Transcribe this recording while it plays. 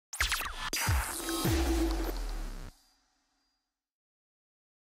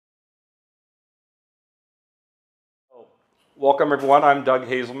Welcome, everyone. I'm Doug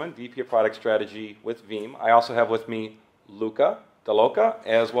Hazelman, VP of Product Strategy with Veeam. I also have with me Luca Dell'Oca,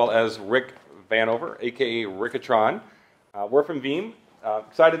 as well as Rick Vanover, aka Rickatron. We're from Veeam.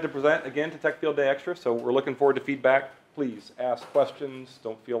 Excited to present again to Tech Field Day Extra, so we're looking forward to feedback. Please ask questions.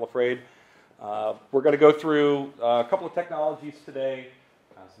 Don't feel afraid. We're going to go through a couple of technologies today,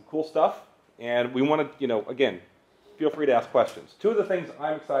 some cool stuff, and we want to, again, feel free to ask questions. Two of the things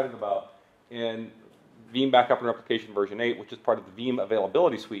I'm excited about in Veeam Backup and Replication version 8, which is part of the Veeam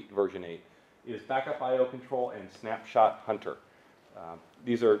Availability Suite version 8, is Backup I/O Control and Snapshot Hunter.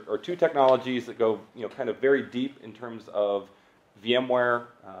 These are two technologies that go kind of very deep in terms of VMware.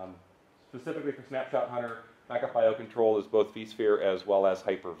 Specifically for Snapshot Hunter, Backup I/O Control is both vSphere as well as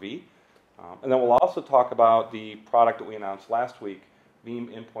Hyper-V. And then we'll also talk about the product that we announced last week, Veeam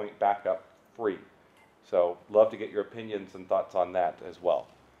Endpoint Backup Free. So love to get your opinions and thoughts on that as well.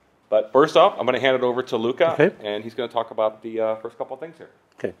 But first off, I'm going to hand it over to Luca, and he's going to talk about the first couple of things here.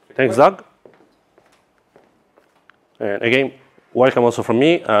 Okay, thanks, Doug. And again, welcome also from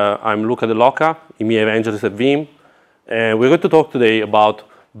me. I'm Luca Dell'Oca, EMEA Evangelist at Veeam, and we're going to talk today about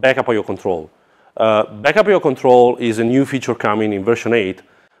Backup I/O Control. Backup I/O Control is a new feature coming in version 8,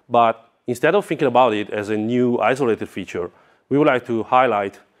 but instead of thinking about it as a new isolated feature, we would like to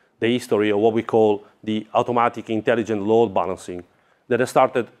highlight the history of what we call the automatic intelligent load balancing that has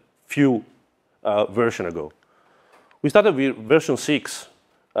started few versions ago. We started with version 6,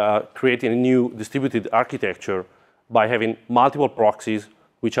 creating a new distributed architecture by having multiple proxies,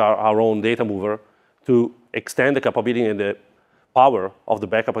 which are our own data mover, to extend the capability and the power of the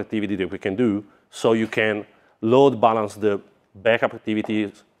backup activity that we can do, so you can load balance the backup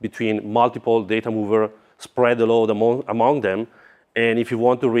activities between multiple data mover, spread the load among them, and if you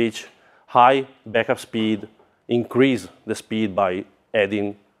want to reach high backup speed, increase the speed by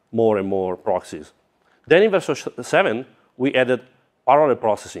adding more and more proxies. Then in version 7, we added parallel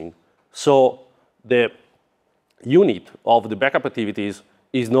processing. So the unit of the backup activities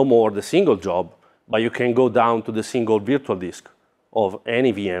is no more the single job, but you can go down to the single virtual disk of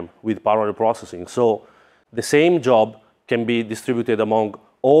any VM with parallel processing. So the same job can be distributed among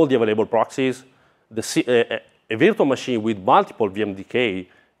all the available proxies. A virtual machine with multiple VMDK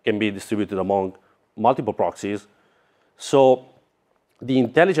can be distributed among multiple proxies. So the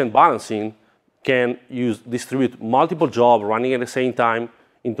intelligent balancing can distribute multiple jobs running at the same time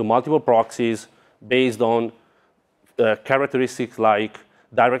into multiple proxies based on characteristics like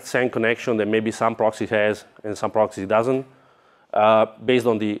direct send connection that maybe some proxy has and some proxy doesn't, based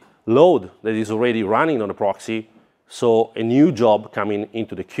on the load that is already running on the proxy. So a new job coming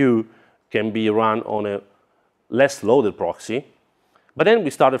into the queue can be run on a less loaded proxy. But then we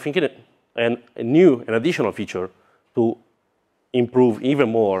started thinking an additional feature to improve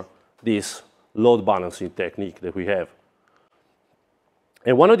even more this load balancing technique that we have.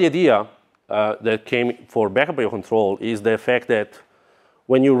 And one of the ideas that came for Backup I/O Control is the fact that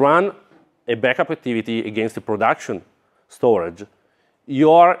when you run a backup activity against the production storage, you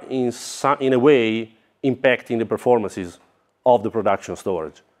are in a way impacting the performances of the production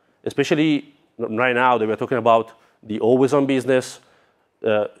storage. Especially right now that we're talking about the always-on business,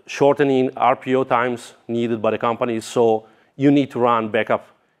 shortening RPO times needed by the companies, so you need to run backup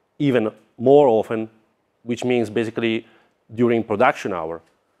even more often, which means basically during production hour.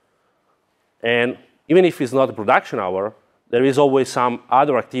 And even if it's not a production hour, there is always some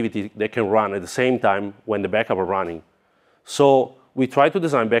other activity that can run at the same time when the backup are running. So we try to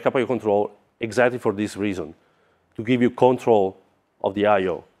design Backup I/O Control exactly for this reason, to give you control of the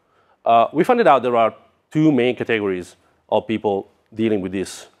I/O. We found out there are two main categories of people dealing with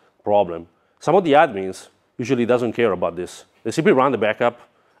this problem. Some of the admins usually doesn't care about this. They simply run the backup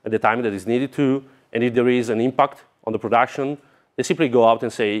at the time that is needed to, and if there is an impact on the production, they simply go out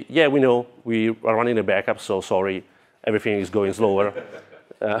and say, yeah, we know, we are running a backup, so sorry, everything is going slower.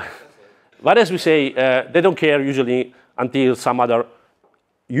 But as we say, they don't care usually until some other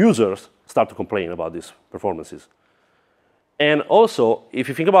users start to complain about these performances. And also, if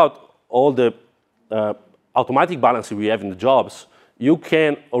you think about all the automatic balancing we have in the jobs, you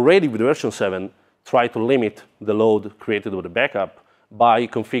can already with version 7 try to limit the load created with the backup by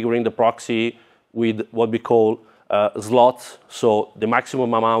configuring the proxy with what we call slots, so the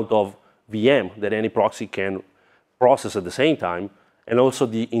maximum amount of VM that any proxy can process at the same time, and also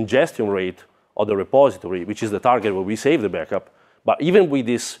the ingestion rate of the repository, which is the target where we save the backup. But even with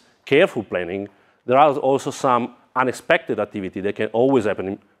this careful planning, there are also some unexpected activity that can always happen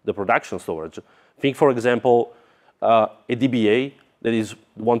in the production storage. Think, for example, a DBA that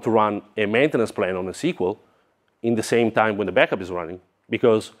want to run a maintenance plan on a SQL in the same time when the backup is running,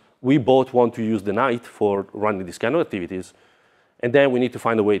 because we both want to use the night for running these kind of activities, and then we need to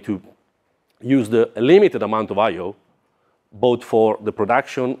find a way to use the limited amount of I/O, both for the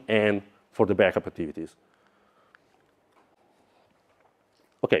production and for the backup activities.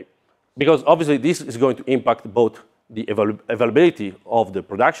 Okay, because obviously this is going to impact both the availability of the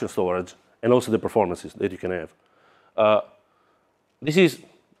production storage and also the performances that you can have. This is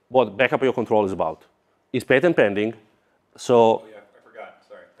what backup I/O control is about. It's patent pending, so... Oh, yeah, I forgot.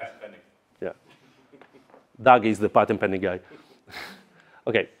 Sorry, patent pending. Yeah. Doug is the patent pending guy.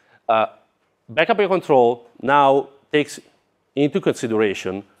 Okay. Backup I/O control now takes into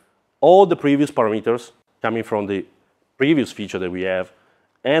consideration all the previous parameters coming from the previous feature that we have,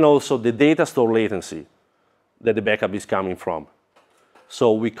 and also the data store latency that the backup is coming from.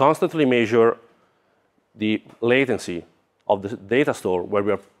 So we constantly measure the latency of the data store where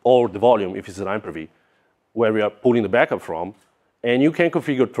we are, or the volume if it's an Hyper-V, where we are pulling the backup from, and you can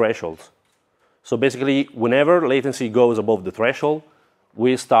configure thresholds. So basically, whenever latency goes above the threshold,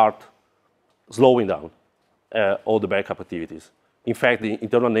 we start slowing down all the backup activities. In fact, the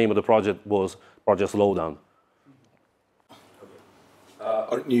internal name of the project was Project Slowdown.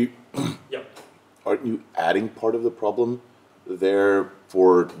 Aren't you Yep. aren't you adding part of the problem there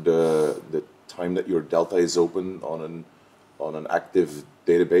for the time that your Delta is open on an active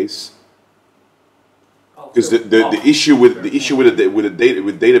database? Because the issue with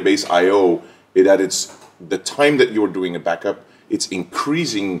database I/O is that it's the time that you're doing a backup, it's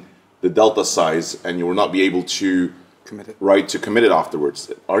increasing the delta size, and you will not be able to commit it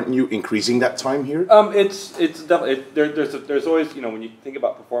afterwards. Aren't you increasing that time here? It's definitely there's always, you know, when you think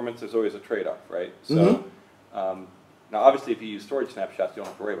about performance, there's always a trade-off, right? So now obviously if you use storage snapshots, you don't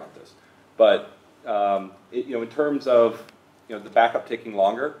have to worry about this, but you know, in terms of, you know, the backup taking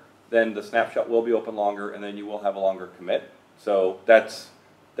longer, then the snapshot will be open longer, and then you will have a longer commit. So that's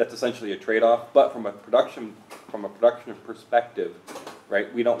essentially a trade-off. But from a production perspective,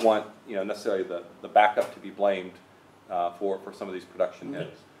 right, we don't want, you know, necessarily the backup to be blamed for some of these production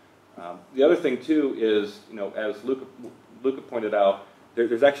hits. The other thing too is, you know, as Luca pointed out,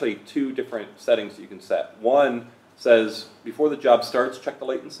 there's actually two different settings that you can set. One says before the job starts, check the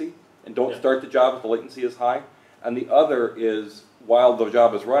latency, and don't start the job if the latency is high. And the other is while the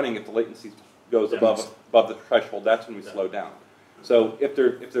job is running, if the latency goes above the threshold, that's when we slow down. So if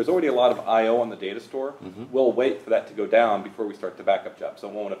there's already a lot of I/O on the data store, we'll wait for that to go down before we start the backup job, so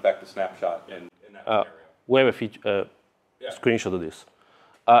it won't affect the snapshot in that scenario. We have a screenshot of this.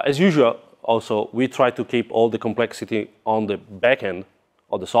 As usual, also, we try to keep all the complexity on the back end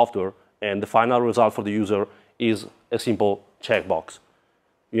of the software, and the final result for the user is a simple checkbox.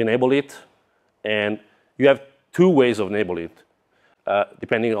 You enable it, and you have two ways of enabling it,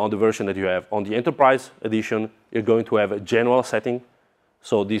 depending on the version that you have. On the Enterprise Edition, you're going to have a general setting.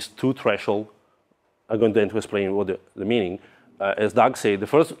 So these two thresholds are going to explain what the meaning. As Doug said, the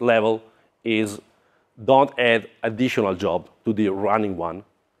first level is don't add additional job to the running one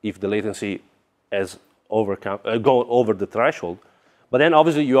if the latency has gone over the threshold. But then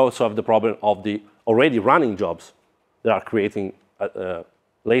obviously you also have the problem of the already running jobs that are creating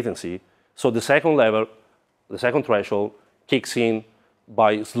latency. So the second level, the second threshold, kicks in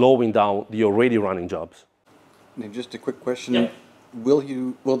by slowing down the already running jobs. And just a quick question. Yeah.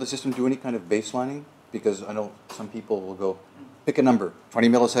 Will the system do any kind of baselining? Because I know some people will go, pick a number, 20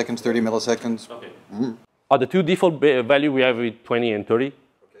 milliseconds, 30 milliseconds. Okay. The two default value we have with 20 and 30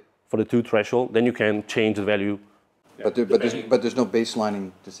 for the two threshold. Then you can change the value. But there's no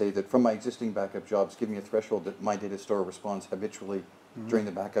baselining to say that from my existing backup jobs, give me a threshold that my data store responds habitually during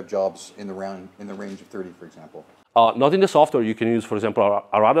the backup jobs in the range of 30, for example. Not in the software. You can use, for example,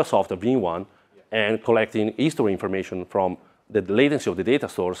 our other software, Veeam, and collecting history information from the latency of the data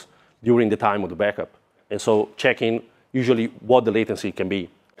stores during the time of the backup. And so checking usually what the latency can be.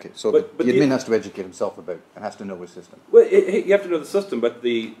 Okay, so but the admin has to educate himself about and has to know his system. Well, you have to know the system, but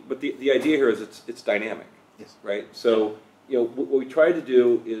the idea here is it's dynamic. Yes. Right. So you know what we try to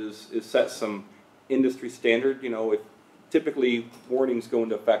do is set some industry standard. You know, if typically warnings go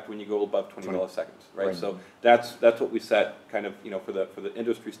into effect when you go above 20 milliseconds, right? So that's what we set kind of, you know, for the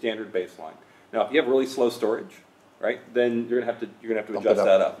industry standard baseline. Now, if you have really slow storage, right, then you're gonna have to adjust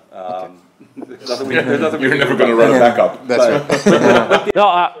that up. You're never gonna run a backup. That's right. No,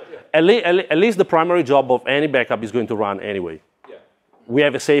 at least the primary job of any backup is going to run anyway. Yeah. We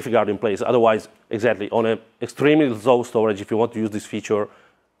have a safeguard in place. Otherwise, exactly on an extremely low storage, if you want to use this feature,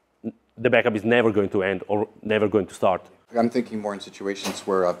 the backup is never going to end or never going to start. I'm thinking more in situations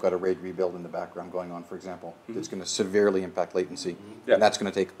where I've got a RAID rebuild in the background going on, for example, that's going to severely impact latency, and that's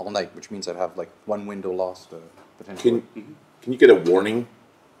going to take all night, which means I'd have like one window lost potentially. Can you get a warning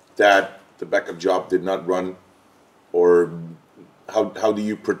that the backup job did not run, or how do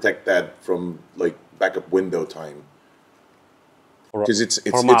you protect that from like backup window time? Because it's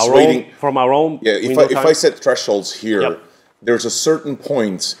waiting from our own. Yeah, if I set thresholds here, Yep. there's a certain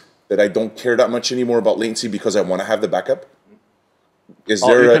point that I don't care that much anymore about latency because I want to have the backup. Is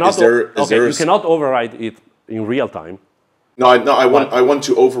there? You cannot override it in real time. No, I want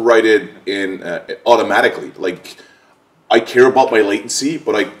to override it in automatically. Like, I care about my latency,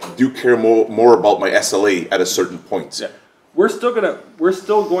 but I do care more about my SLA at a certain point. Yeah. We're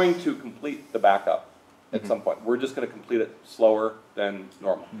still going to complete the backup at some point. We're just going to complete it slower than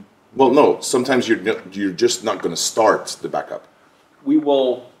normal. Well, no. Sometimes you're just not going to start the backup. We will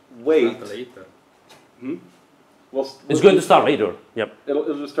wait. Later. It's going to start later. Yep.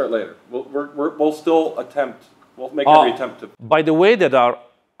 It'll just start later. We'll still attempt. We'll make every attempt to. By the way that our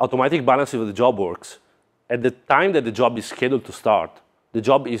automatic balancing of the job works, at the time that the job is scheduled to start, the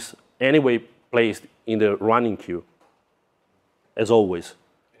job is anyway placed in the running queue, as always.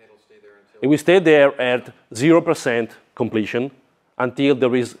 And it'll stay there until... It will stay there at 0% completion until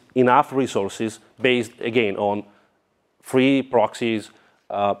there is enough resources based, again, on free proxies,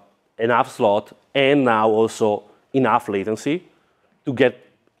 enough slot, and now also enough latency to get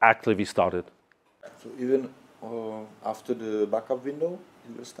actively started. So even after the backup window,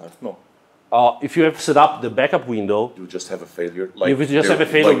 it will start? No. If you have set up the backup window, You just have a failure. If you just have a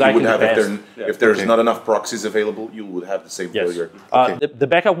failure like you would in the have past. if there's not enough proxies available, you would have the same yes. failure. The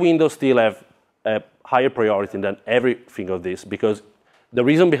backup windows still have a higher priority than everything of this, because the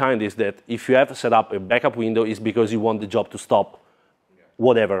reason behind is that if you have set up a backup window is because you want the job to stop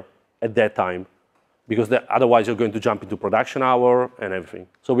whatever at that time, because otherwise you're going to jump into production hour and everything.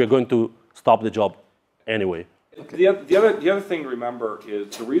 So we're going to stop the job anyway. The other thing to remember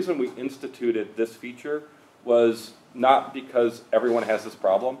is the reason we instituted this feature was not because everyone has this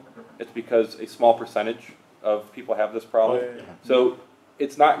problem. It's because a small percentage of people have this problem. So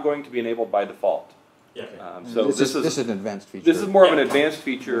it's not going to be enabled by default. So This is an advanced feature. This is more of an advanced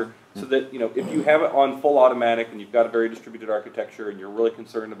feature, so that if you have it on full automatic and you've got a very distributed architecture and you're really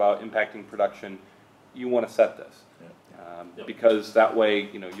concerned about impacting production, you want to set this. Because that way,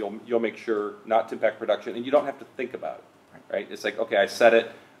 you'll make sure not to impact production, and you don't have to think about it, right? It's like, okay, I set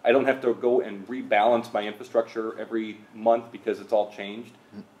it. I don't have to go and rebalance my infrastructure every month because it's all changed.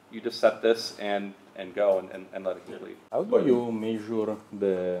 You just set this and go and let it complete. How do you measure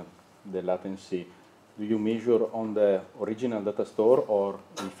the latency? Do you measure on the original data store, or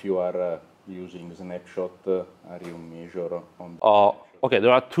if you are using snapshot, are you measure on? Okay,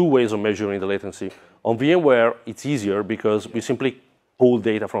 there are two ways of measuring the latency. On VMware, it's easier because we simply pull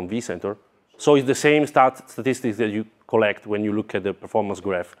data from vCenter. So it's the same statistics that you collect when you look at the performance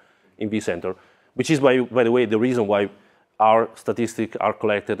graph in vCenter, which is, by the way, the reason why our statistics are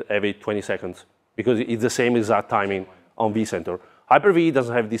collected every 20 seconds, because it's the same exact timing on vCenter. Hyper-V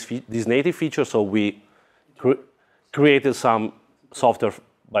doesn't have this native feature, so we created some software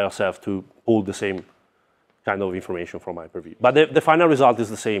by ourselves to pull the same kind of information from Hyper-V. But the final result is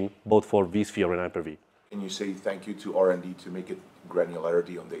the same, both for vSphere and Hyper-V. Can you say thank you to R&D to make it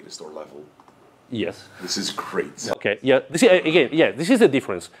granularity on data store level? Yes. This is great. Okay, yeah, this is the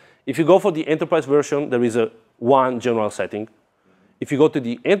difference. If you go for the enterprise version, there is one general setting. If you go to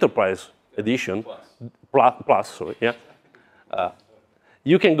the enterprise edition,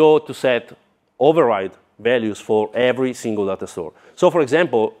 you can go to set override values for every single data store. So for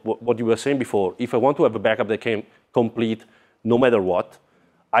example, what you were saying before, if I want to have a backup that can complete no matter what,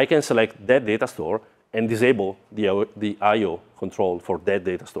 I can select that data store and disable the I/O control for that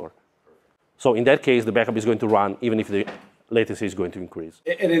data store. So in that case, the backup is going to run even if the latency is going to increase.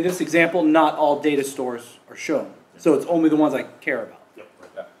 And in this example, not all data stores are shown. So it's only the ones I care about. Yep.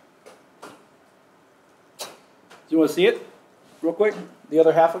 Do you want to see it real quick? The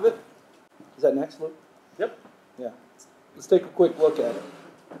other half of it? Is that next, Luke? Yep. Yeah. Let's take a quick look at it.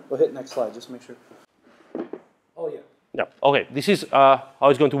 We'll hit next slide, just to make sure. Oh, yeah. Yeah. Okay, this is how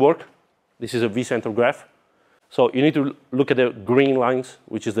it's going to work. This is a vCenter graph. So you need to look at the green lines,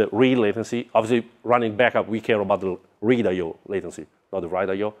 which is the read latency. Obviously, running backup, we care about the read I/O latency, not the write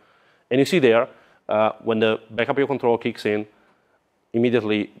I/O. And you see there, when the backup I/O control kicks in,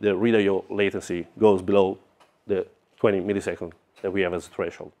 immediately the read I/O latency goes below the 20 milliseconds that we have as a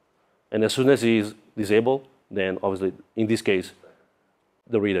threshold. And as soon as it is disabled, then obviously, in this case,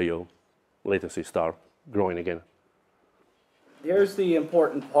 the read I/O latency start growing again. Here's the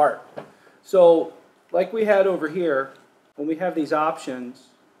important part. So, like we had over here, when we have these options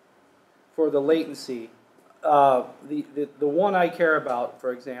for the latency, the one I care about,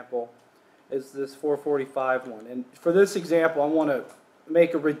 for example, is this 445 one. And for this example, I want to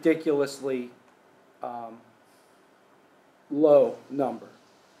make a ridiculously low number,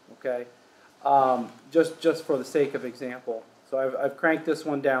 okay? Just for the sake of example. So I've cranked this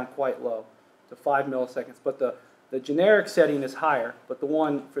one down quite low to 5 milliseconds, but the generic setting is higher, but the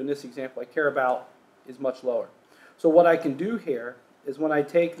one for this example I care about is much lower. So what I can do here is when I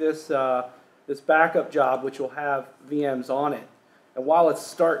take this, this backup job, which will have VMs on it, and while it's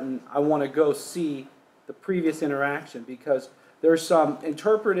starting, I want to go see the previous interaction because there's some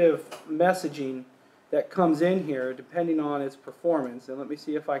interpretive messaging that comes in here depending on its performance. And let me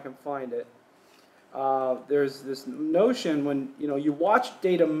see if I can find it. There's this notion when you watch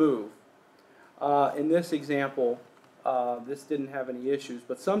data move. In this example, this didn't have any issues,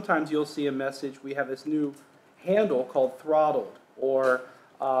 but sometimes you'll see a message. We have this new handle called throttled or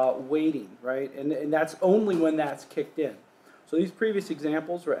waiting, right? And that's only when that's kicked in. So these previous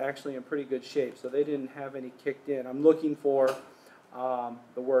examples were actually in pretty good shape, so they didn't have any kicked in. I'm looking for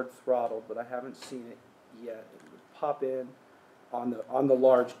the word throttled, but I haven't seen it yet. It would pop in on the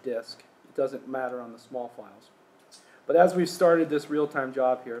large disk. It doesn't matter on the small files. But as we've started this real-time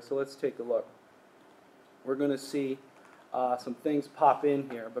job here, so let's take a look. We're going to see some things pop in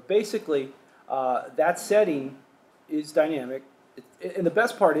here. But basically, that setting is dynamic. And the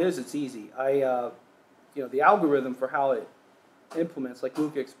best part is it's easy. The algorithm for how it implements, like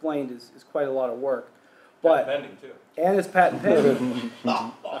Luca explained, is quite a lot of work. But Patent pending, too. And it's patent pending.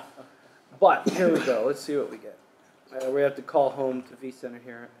 But here we go. Let's see what we get. We have to call home to vCenter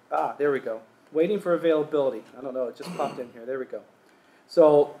here. There we go. Waiting for availability. I don't know. It just popped in here. There we go.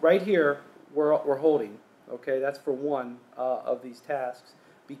 So right here, we're holding. Okay, that's for one of these tasks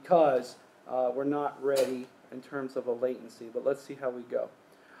because we're not ready in terms of a latency. But let's see how we go.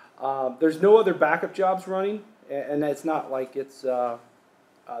 There's no other backup jobs running, and it's not like it's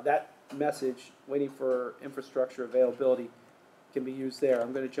that message waiting for infrastructure availability can be used there.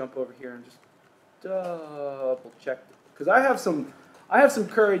 I'm going to jump over here and just double check because I have some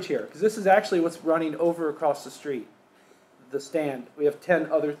courage here because this is actually what's running over across the street. The stand. We have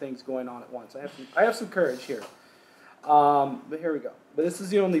 10 other things going on at once. I have some courage here. But here we go. But this is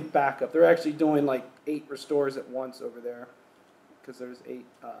the only backup. They're actually doing like 8 restores at once over there because there's 8.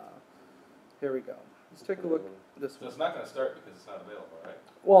 Here we go. Let's take a look at this So one. it's not going to start because it's not available, right?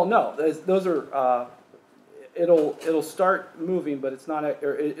 Well, no. Those are. It'll start moving, but it's not.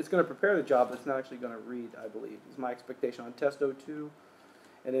 Or it's going to prepare the job, but it's not actually going to read. I believe is my expectation on test 02,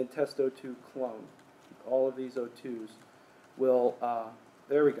 and then test 02 clone. All of these 02s will.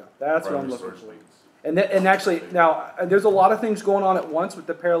 There we go. That's what I'm looking for. And actually now there's a lot of things going on at once with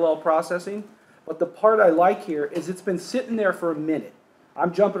the parallel processing, but the part I like here is it's been sitting there for a minute.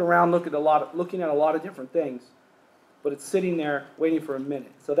 I'm jumping around looking at a lot of different things, but it's sitting there waiting for a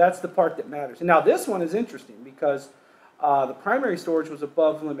minute. So that's the part that matters. And now this one is interesting because the primary storage was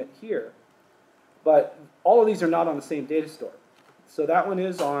above limit here, but all of these are not on the same data store. So that one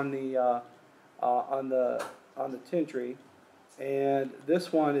is on the tin tree, and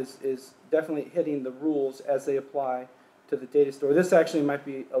this one is definitely hitting the rules as they apply to the data store. This actually might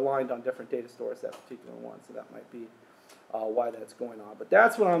be aligned on different data stores, that particular one, so that might be why that's going on. But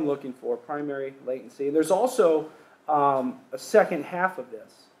that's what I'm looking for, primary latency. And there's also a second half of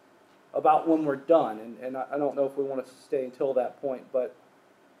this about when we're done, and I don't know if we want to stay until that point, but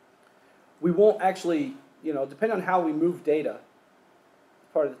we won't actually, depending on how we move data,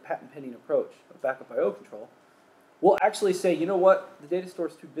 part of the patent pending approach of backup I/O control, we'll actually say, you know what, the data store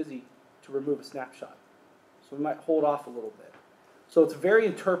is too busy to remove a snapshot. So we might hold off a little bit. So it's very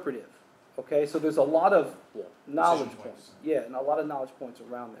interpretive, okay? So there's a lot of knowledge points. Yeah, and a lot of knowledge points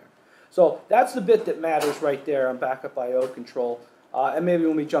around there. So that's the bit that matters right there on backup I/O control. And maybe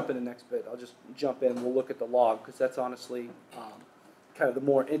when we jump in the next bit, I'll just jump in and we'll look at the log because that's honestly kind of the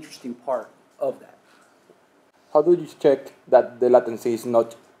more interesting part of that. How do you check that the latency is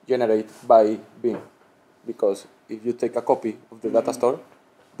not generated by Veeam? Because if you take a copy of the data store,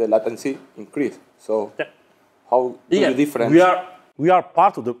 the latency increase. So how do you differentiate? We are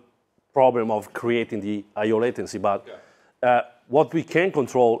part of the problem of creating the I/O latency, but what we can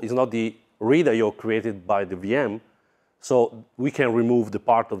control is not the read I/O created by the VM. So we can remove the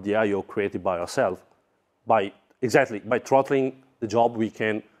part of the I/O created by ourselves by throttling the job. We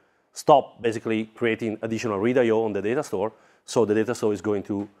can stop basically creating additional read I/O on the data store. So the data store is going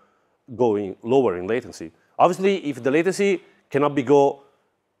lower in latency. Obviously, if the latency cannot go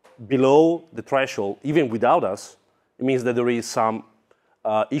below the threshold, even without us, it means that there is some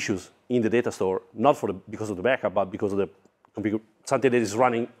issues in the data store, not because of the backup, but because of the something that is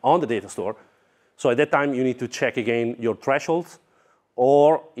running on the data store. So at that time, you need to check again your thresholds,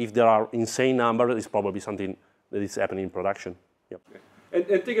 or if there are insane numbers, it's probably something that is happening in production. Yep. And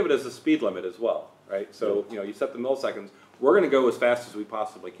think of it as a speed limit as well, right? So, you know, you set the milliseconds. We're going to go as fast as we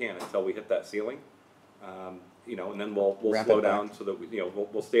possibly can until we hit that ceiling, you know, and then we'll slow down so that we, you know,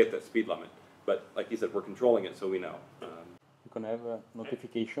 we'll stay at that speed limit. But like you said, we're controlling it so we know. You can have a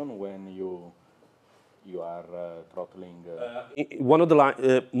notification when you are throttling. One of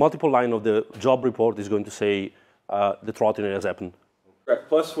the multiple line of the job report is going to say the throttling has happened. Correct.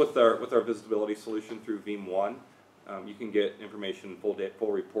 Plus, with our visibility solution through Veeam 1, you can get information,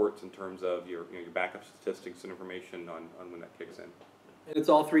 full reports in terms of your backup statistics and information on when that kicks in. And it's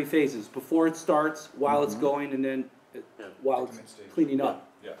all three phases: before it starts, while it's going, and then while it's cleaning up.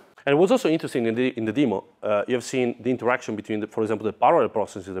 Yeah. And it was also interesting in the demo, you have seen the interaction between, for example, the parallel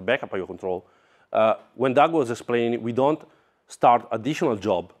processing, the backup I/O control. When Doug was explaining, we don't start additional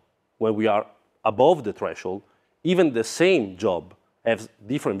job when we are above the threshold. Even the same job has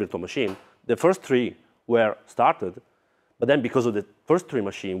different virtual machine. The first three were started, but then because of the first three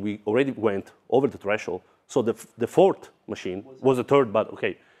machine, we already went over the threshold. So the fourth machine was the third, but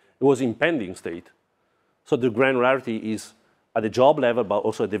okay, it was in pending state. So the granularity is at the job level, but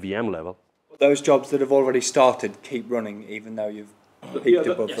also at the VM level. Those jobs that have already started keep running, even though you've peaked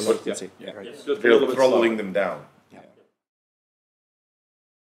above the latency. Yeah. Right. Just a They're little bit throttling slower. them down.